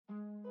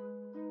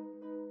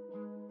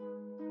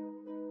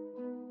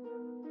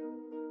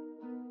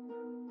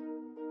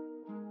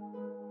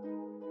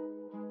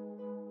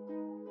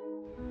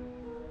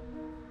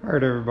All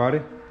right,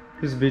 everybody,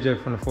 this is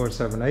BJ from the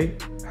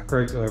 478. I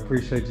greatly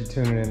appreciate you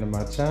tuning into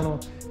my channel.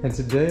 And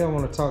today I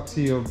want to talk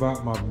to you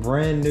about my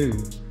brand new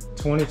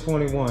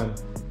 2021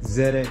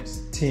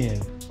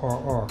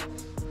 Zx10rr.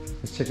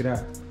 Let's check it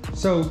out.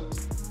 So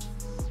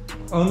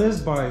on this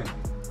bike,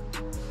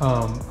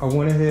 I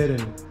went ahead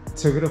and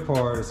took it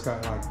apart. It's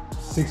got like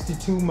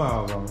 62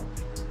 miles on it.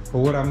 But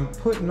what I'm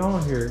putting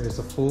on here is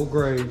a full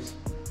Graves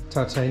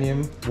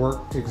titanium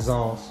work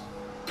exhaust.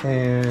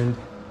 And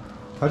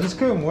I just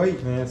couldn't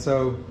wait, man.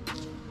 So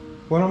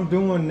what I'm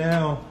doing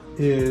now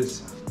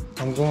is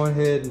I'm going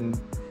ahead and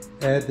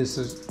add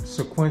this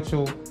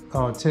sequential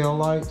tail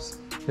lights.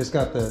 It's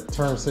got the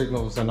turn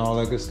signals and all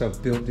that good stuff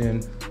built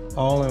in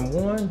all in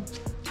one.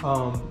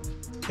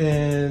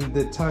 And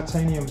the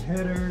titanium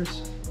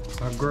headers,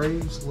 my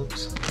Graves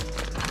looks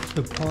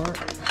the part.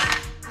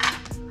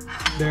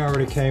 They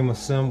already came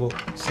assembled,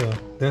 so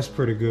that's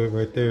pretty good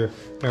right there.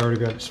 They already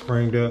got it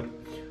springed up.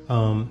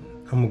 I'm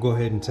gonna go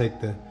ahead and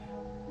take the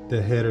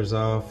headers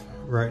off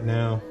right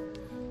now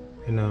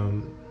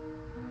and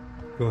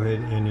go ahead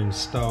and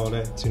install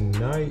that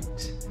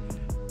tonight.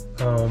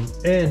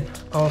 And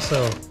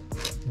also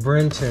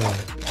Bren tune.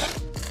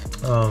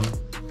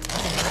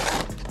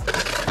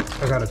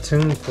 I got a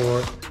tune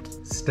for it,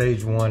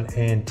 stage 1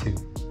 and 2.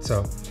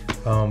 So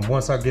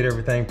once I get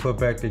everything put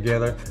back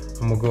together,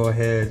 I'm gonna go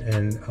ahead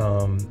and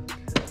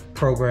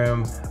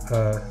program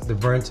the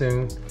Bren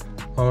tune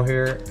on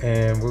here,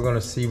 and we're gonna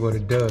see what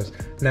it does.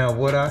 Now,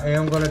 what I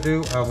am gonna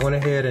do, I went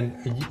ahead and,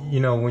 you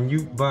know, when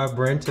you buy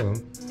Bren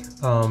tune,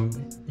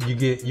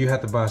 you have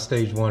to buy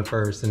stage 1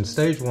 first, and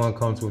stage 1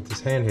 comes with this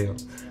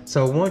handheld.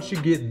 So once you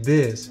get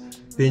this,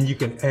 then you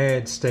can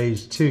add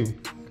stage 2.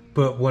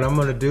 But what I'm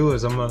gonna do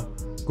is I'm gonna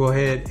go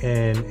ahead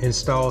and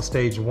install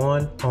stage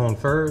 1 on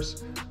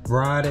first,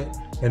 ride it,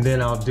 and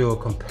then I'll do a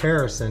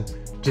comparison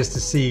just to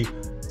see,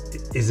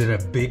 is it a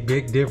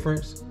big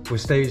difference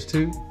with stage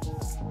 2?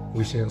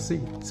 We shall see.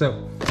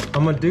 So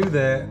I'm gonna do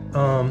that.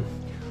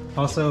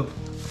 Also,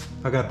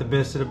 I got the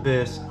best of the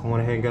best. I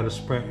went ahead and got a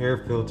Sprint air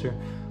filter.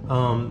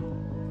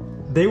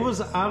 They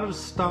was out of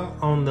stock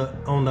on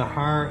the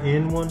higher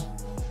end one.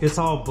 It's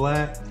all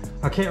black.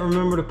 I can't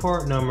remember the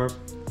part number,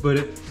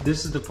 but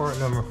this is the part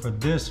number for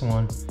this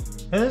one.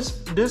 And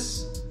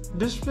this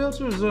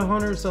filter is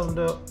 $100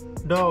 something,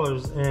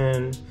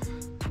 and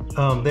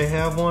they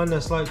have one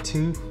that's like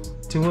two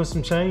and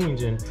some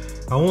change, and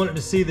I wanted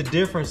to see the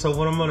difference. So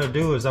what I'm gonna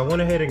do is I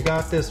went ahead and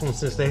got this one,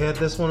 since they had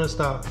this one in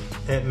stock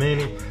at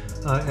Manny,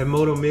 at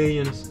Moto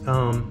Millions.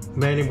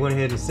 Manny went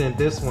ahead and sent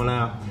this one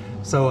out.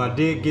 So I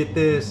did get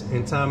this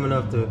in time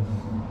enough to,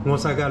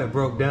 once I got it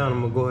broke down,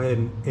 I'm gonna go ahead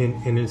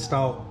and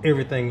install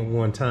everything at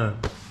one time.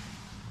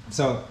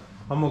 So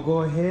I'm gonna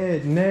go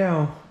ahead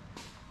now,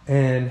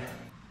 and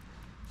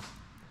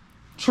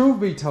truth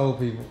be told,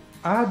 people,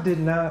 I did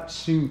not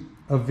shoot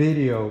a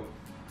video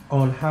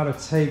on how to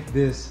take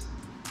this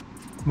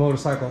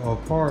motorcycle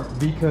apart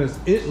because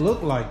it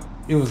looked like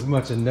it was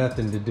much of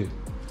nothing to do.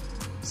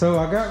 So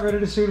I got ready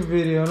to shoot a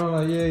video, and I'm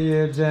like,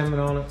 yeah, jamming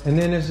on it. And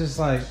then it's just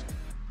like,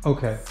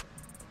 okay,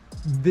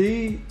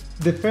 the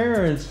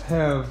fairings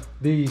have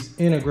these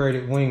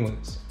integrated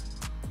winglets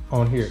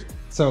on here.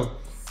 So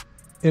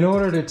in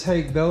order to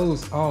take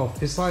those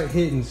off, it's like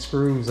hitting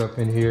screws up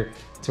in here,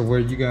 to where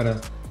you gotta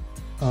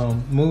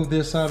move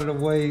this out of the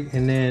way,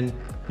 and then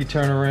you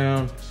turn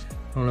around.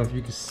 I don't know if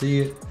you can see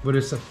it, but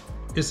it's a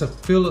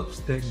Phillips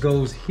that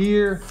goes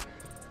here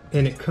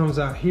and it comes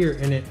out here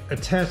and it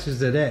attaches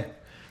to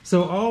that.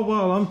 So all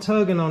while I'm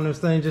tugging on this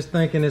thing, just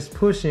thinking it's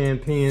push-in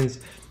pins,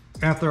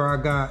 after I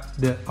got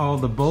all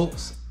the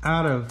bolts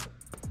out of,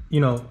 you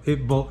know,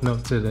 it bolting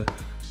up to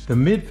the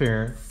mid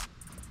fairing,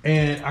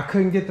 and I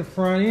couldn't get the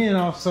front end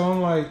off. So I'm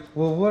like,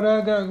 well, what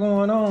I got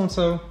going on?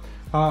 So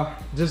I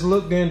just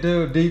looked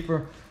into it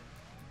deeper,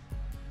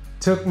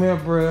 took me a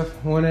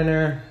breath, went in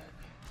there,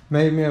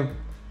 made me a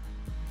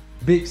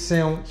big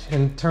sandwich,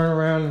 and turned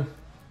around and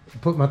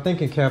put my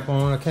thinking cap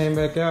on. I came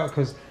back out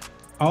because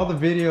all the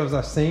videos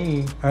I've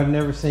seen, I've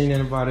never seen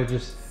anybody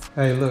just,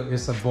 hey, look,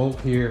 it's a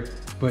bolt here.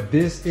 But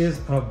this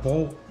is a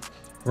bolt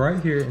right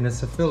here, and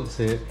it's a Phillips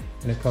head,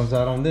 and it comes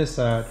out on this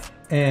side.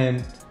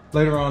 And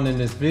later on in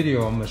this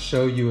video, I'm gonna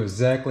show you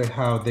exactly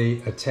how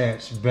they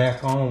attach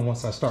back on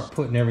once I start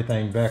putting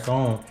everything back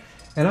on.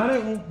 And I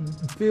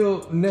didn't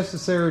feel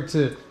necessary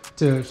to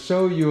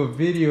show you a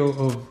video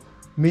of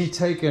me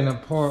taking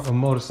apart a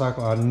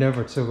motorcycle I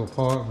never took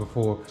apart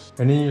before.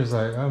 And then you're just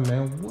like, oh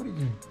man, what are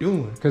you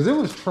doing? Because it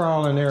was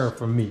trial and error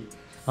for me.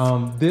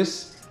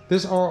 This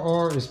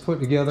RR is put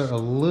together a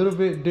little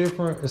bit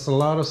different. It's a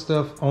lot of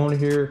stuff on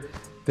here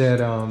that,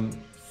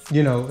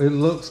 you know, it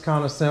looks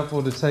kind of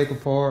simple to take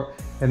apart.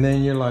 And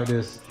then you're like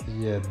this,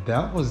 yeah,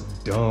 that was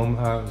dumb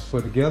how it was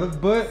put together.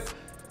 But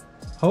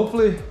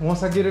hopefully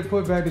once I get it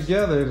put back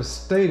together, it'll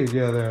stay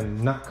together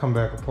and not come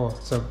back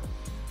apart. So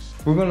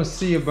we're gonna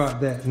see about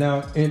that.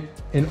 Now, in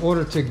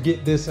order to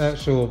get this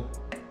actual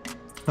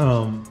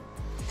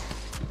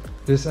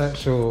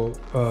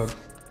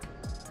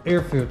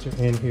air filter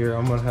in here,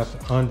 I'm gonna have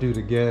to undo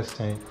the gas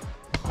tank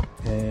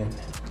and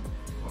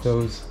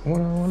those,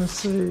 what I want to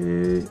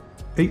say,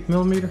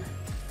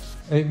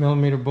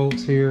 8mm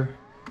bolts here.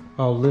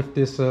 I'll lift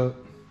this up,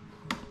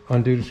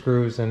 undo the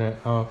screws, and then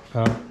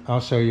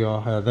I'll show you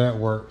all how that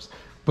works.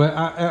 But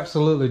I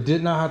absolutely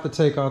did not have to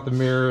take out the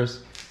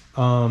mirrors.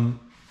 I'm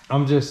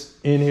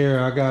just in here,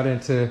 I got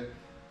into,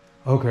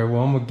 okay,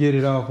 well, I'm gonna get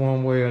it off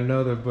one way or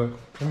another, but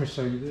let me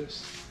show you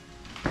this.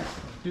 I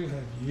do have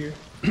it here.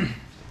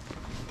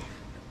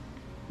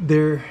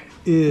 There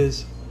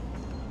is,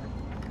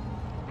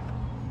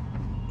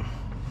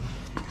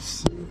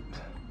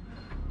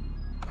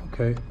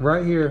 okay,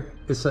 right here,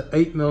 it's an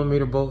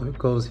 8mm bolt that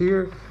goes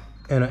here,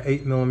 and an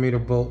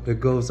 8mm bolt that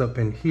goes up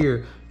in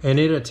here, and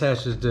it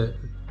attaches the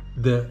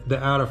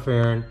outer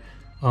fairing,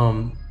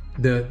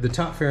 the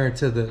top fairing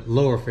to the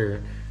lower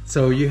fairing.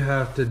 So you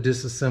have to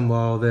disassemble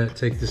all that,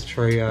 take this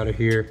tray out of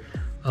here,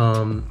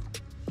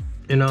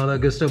 and all that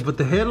good stuff. But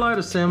the headlight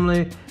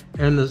assembly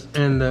and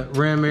the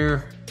ram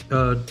air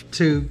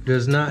tube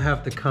does not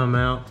have to come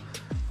out.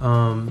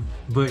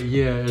 But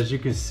yeah, as you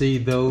can see,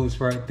 those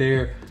right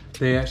there,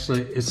 they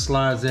actually, it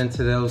slides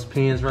into those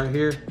pins right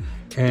here,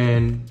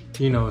 and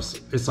you know,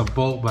 it's a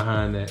bolt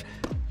behind that.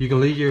 You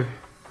can leave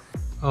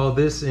all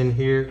this in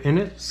here, and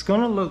it's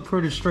gonna look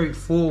pretty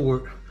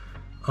straightforward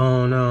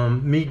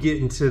on me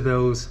getting to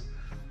those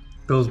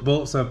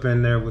bolts up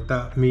in there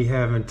without me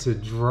having to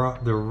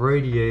drop the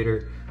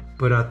radiator.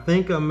 But I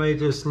think I may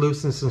just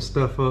loosen some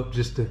stuff up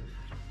just to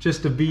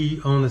be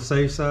on the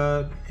safe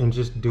side and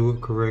just do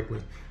it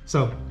correctly.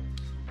 So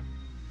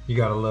you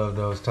gotta love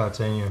those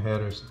titanium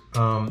headers.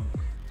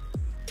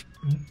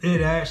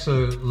 It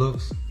actually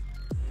looks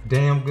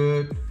damn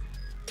good,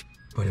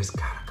 but it's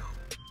gotta go.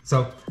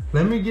 So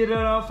let me get it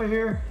off of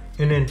here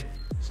and then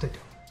stay tuned.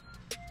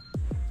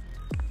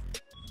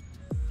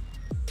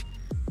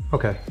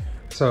 Okay,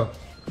 so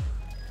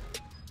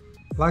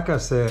like I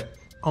said,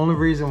 only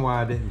reason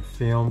why I didn't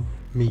film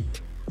me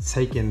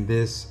taking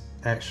this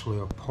actually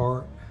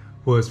apart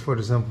was for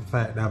the simple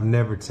fact that I've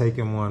never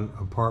taken one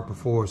apart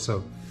before,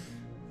 so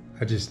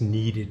I just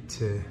needed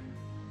to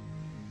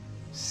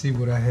see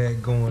what I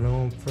had going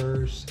on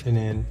first and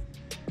then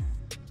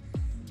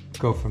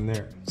go from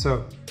there.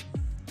 So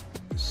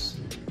let's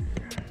see.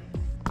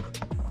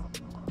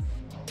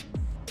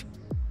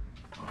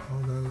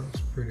 Oh, that looks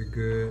pretty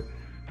good.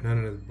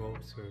 None of the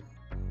bolts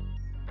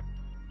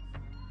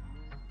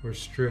were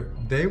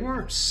stripped. They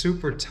weren't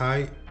super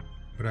tight,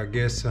 but I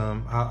guess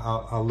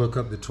I'll look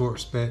up the torque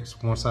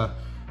specs once I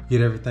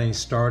get everything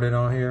started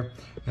on here,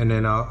 and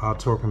then I'll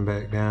torque them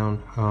back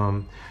down.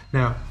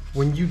 Now,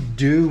 when you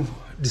do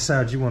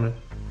decide you want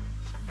to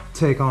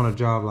take on a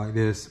job like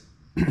this,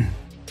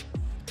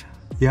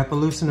 you have to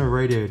loosen the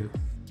radiator,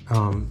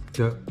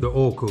 the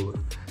oil cooler.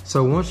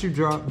 So once you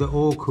drop the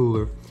oil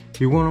cooler,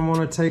 you're gonna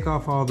wanna take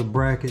off all the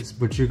brackets,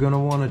 but you're gonna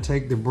wanna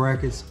take the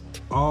brackets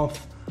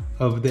off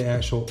of the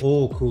actual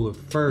oil cooler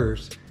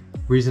first.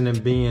 Reason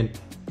being,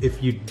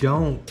 if you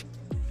don't,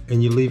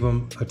 and you leave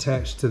them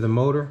attached to the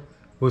motor,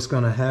 what's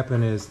gonna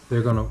happen is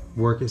they're gonna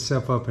work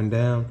itself up and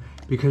down,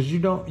 because you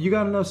got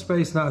enough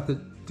space not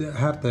to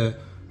have to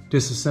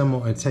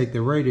disassemble and take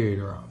the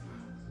radiator out.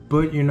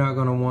 But you're not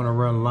gonna wanna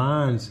run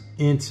lines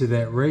into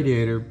that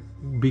radiator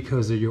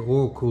because of your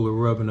oil cooler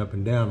rubbing up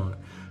and down on it.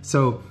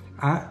 So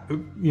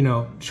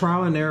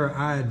trial and error,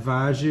 I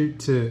advise you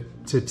to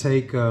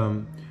take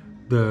the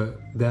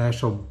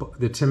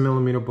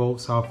 10mm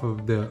bolts off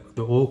of the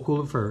oil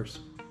cooler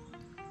first,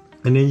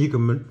 and then you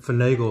can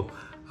finagle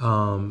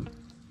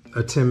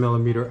a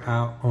 10mm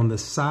out on the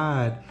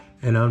side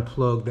and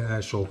unplug the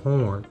actual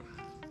horn.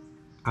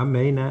 I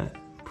may not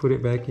put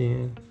it back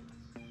in.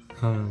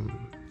 I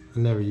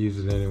never use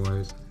it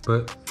anyways,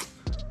 but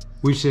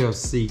we shall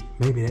see.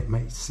 Maybe that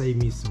might save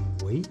me some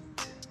weight.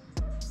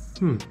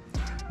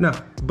 No,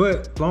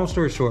 but long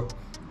story short,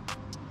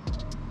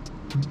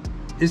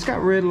 it's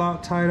got red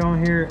Loctite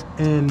on here,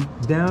 and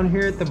down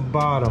here at the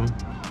bottom,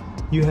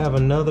 you have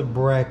another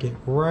bracket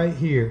right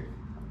here,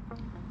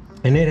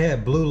 and it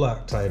had blue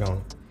Loctite on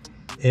it,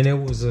 and it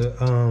was a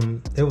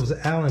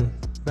Allen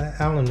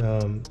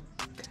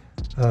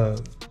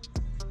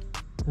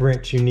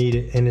wrench you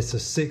needed, and it's a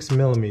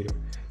 6mm.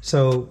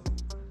 So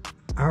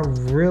I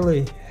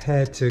really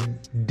had to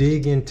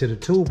dig into the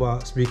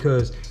toolbox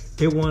because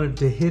it wanted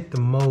to hit the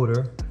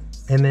motor,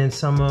 and then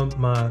some of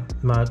my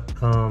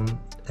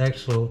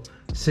actual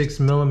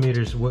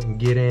 6mm wouldn't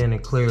get in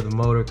and clear the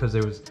motor because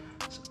it was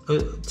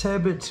a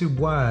tad bit too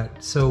wide.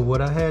 So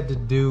what I had to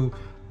do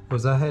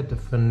was I had to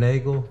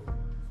finagle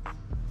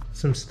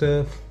some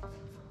stuff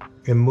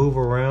and move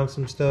around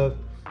some stuff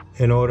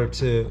in order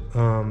to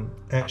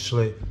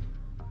actually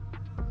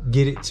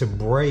get it to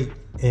break,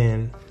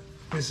 and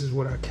this is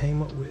what I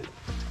came up with.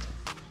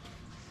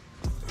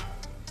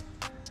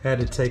 Had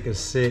to take a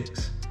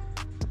 6,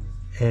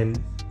 and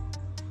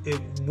it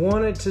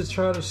wanted to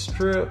try to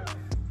strip,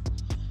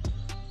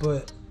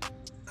 but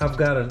I've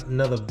got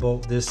another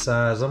bolt this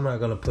size. I'm not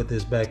gonna put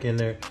this back in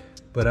there,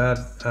 but I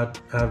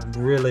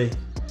really,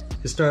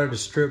 it started to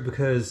strip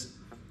because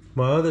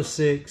my other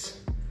 6,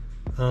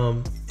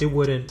 it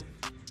wouldn't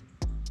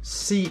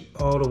seat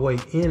all the way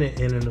in it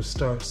and it'll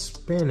start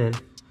spinning.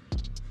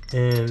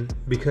 And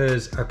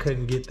because I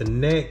couldn't get the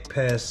neck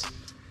past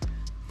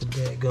the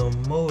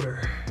daggone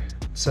motor.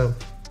 So,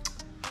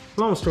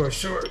 long story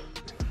short,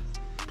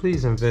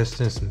 please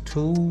invest in some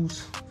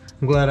tools.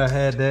 I'm glad I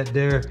had that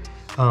there.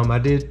 I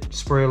did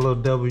spray a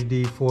little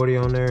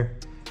WD-40 on there,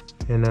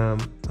 and I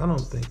don't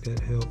think that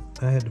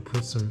helped. I had to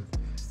put some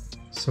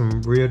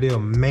real deal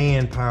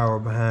manpower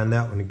behind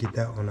that one to get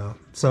that one out.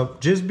 So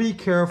just be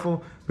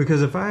careful,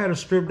 because if I had to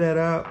strip that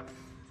out,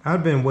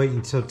 I'd been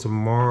waiting till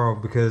tomorrow,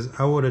 because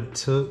I would have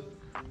took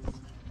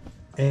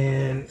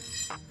and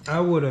I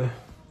would have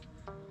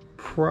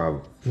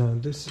probably, no,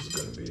 this is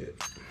gonna be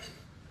it.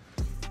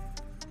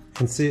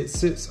 And see, it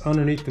sits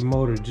underneath the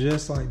motor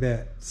just like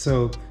that.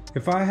 So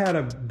if I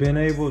had been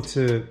able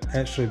to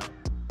actually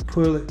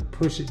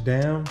push it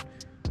down,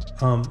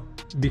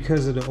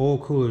 because of the oil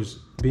coolers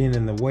being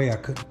in the way, I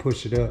couldn't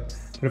push it up.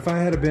 But if I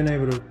had been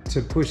able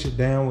to push it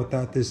down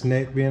without this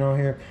neck being on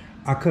here,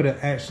 I could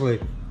have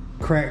actually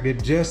cracked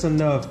it just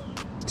enough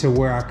to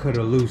where I could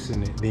have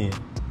loosened it then.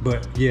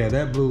 But yeah,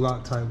 that blue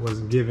Loctite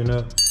wasn't giving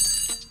up.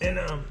 And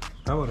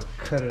I would have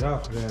cut it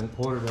off and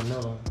ordered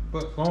another one.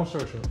 But long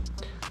story short,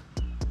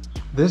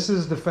 this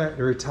is the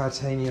factory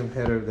titanium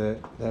header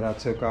that I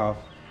took off.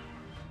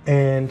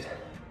 And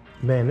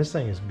man, this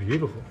thing is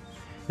beautiful.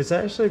 It's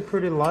actually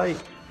pretty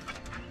light,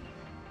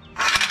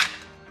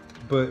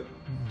 but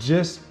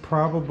just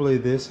probably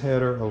this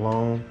header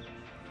alone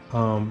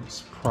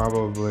is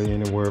probably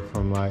anywhere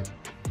from like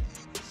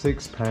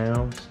 6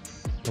 pounds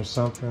or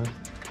something.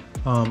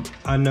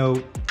 I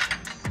know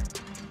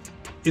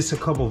it's a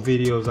couple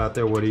videos out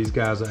there where these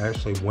guys are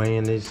actually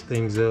weighing these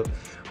things up.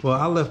 Well,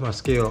 I left my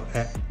scale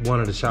at one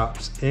of the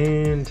shops,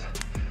 and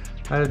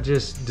I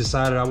just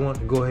decided I want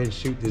to go ahead and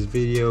shoot this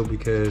video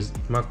because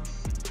my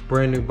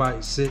brand new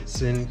bike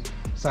sits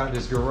inside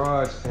this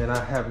garage and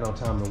I have no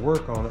time to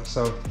work on it.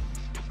 So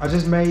I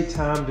just made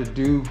time to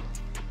do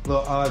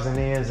little odds and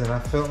ends, and I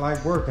felt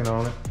like working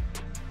on it.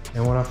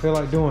 And when I feel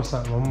like doing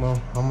something, I'm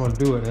gonna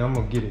do it, and I'm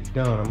gonna get it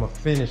done. I'm gonna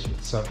finish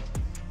it. So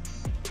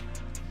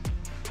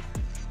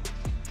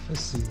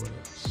let's see what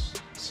else.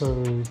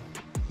 So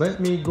let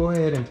me go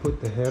ahead and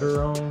put the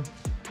header on,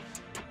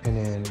 and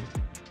then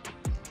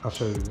I'll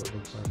show you what it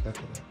looks like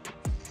after that.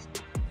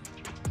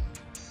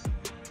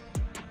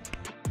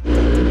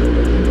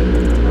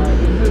 Alright,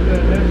 this is the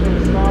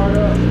initial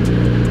startup.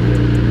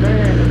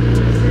 Man,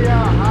 you see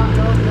how hot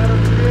those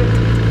headers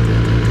get?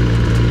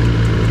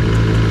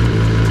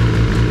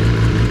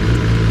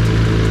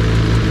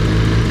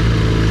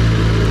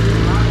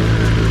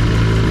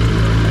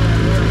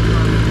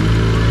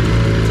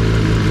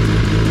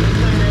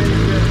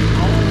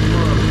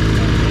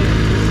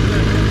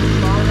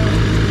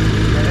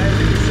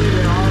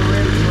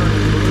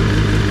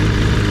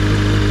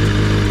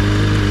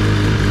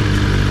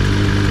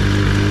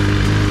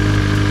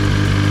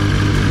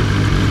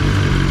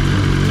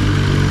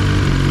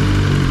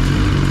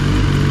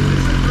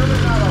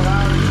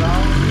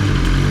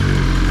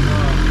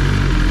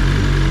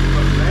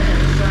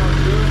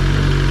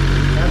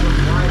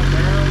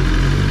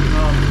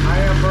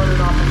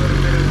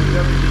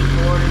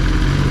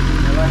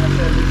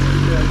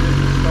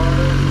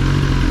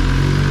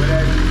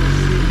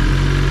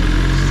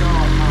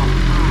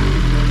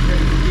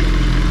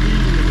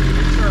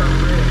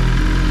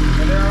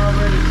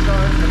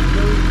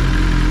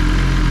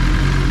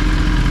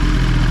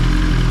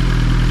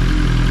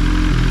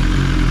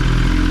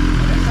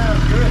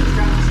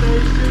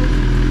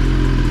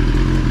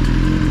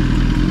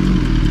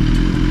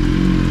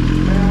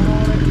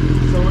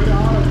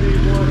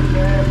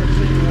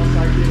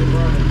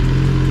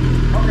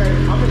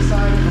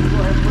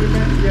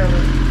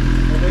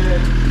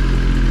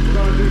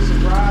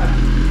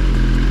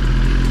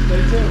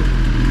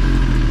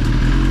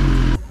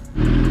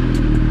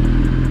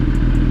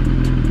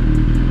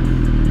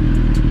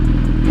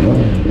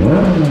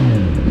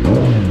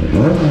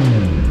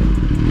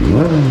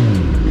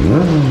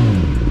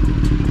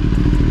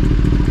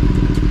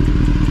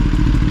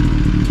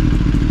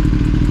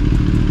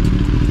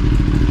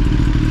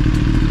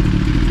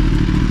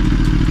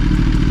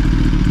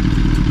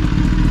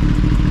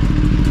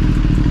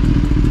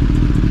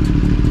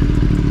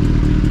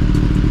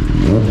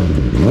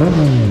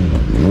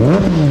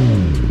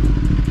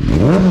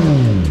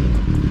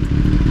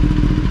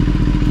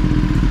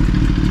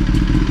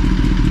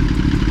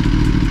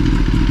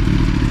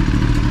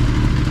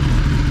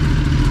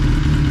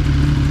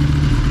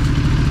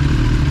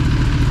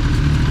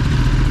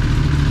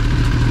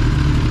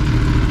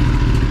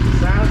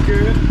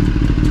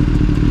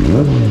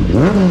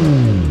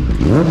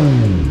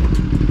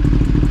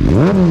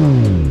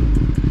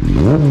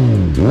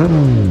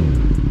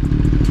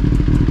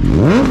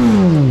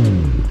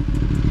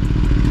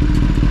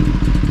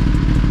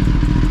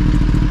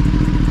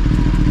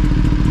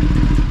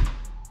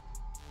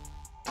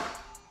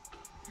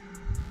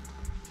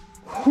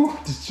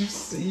 Did you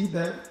see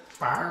that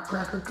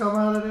firecracker come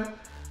out of there?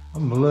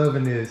 I'm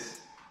loving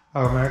this.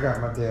 Oh man, I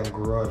got my damn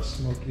garage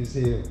smoky as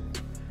hell.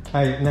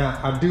 Hey, now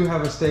I do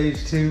have a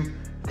stage 2.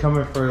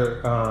 coming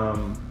for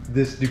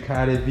this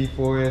Ducati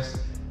V4S,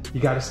 you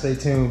gotta stay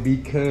tuned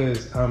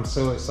because I'm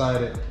so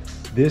excited.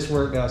 This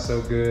worked out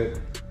so good.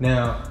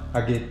 Now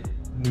I get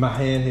my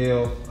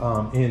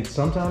handheld in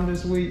sometime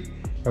this week,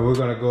 and we're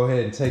gonna go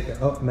ahead and take the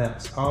up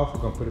maps off.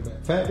 We're gonna put it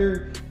back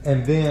factory,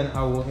 and then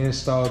I will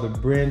install the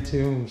Bren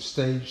Tune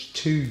Stage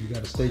 2. You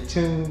gotta stay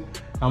tuned.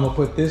 I'm gonna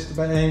put this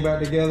thing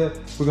back together.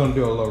 We're gonna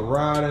do a little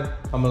riding.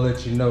 I'm gonna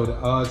let you know the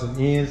odds and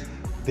ends,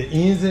 the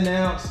ins and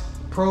outs,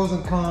 pros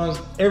and cons,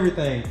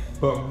 everything.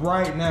 But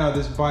right now,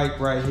 this bike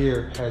right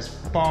here has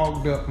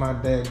fogged up my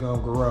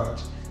daggone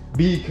garage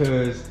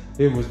because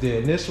it was the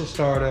initial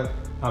startup.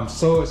 I'm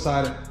so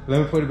excited.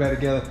 Let me put it back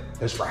together.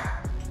 Let's ride.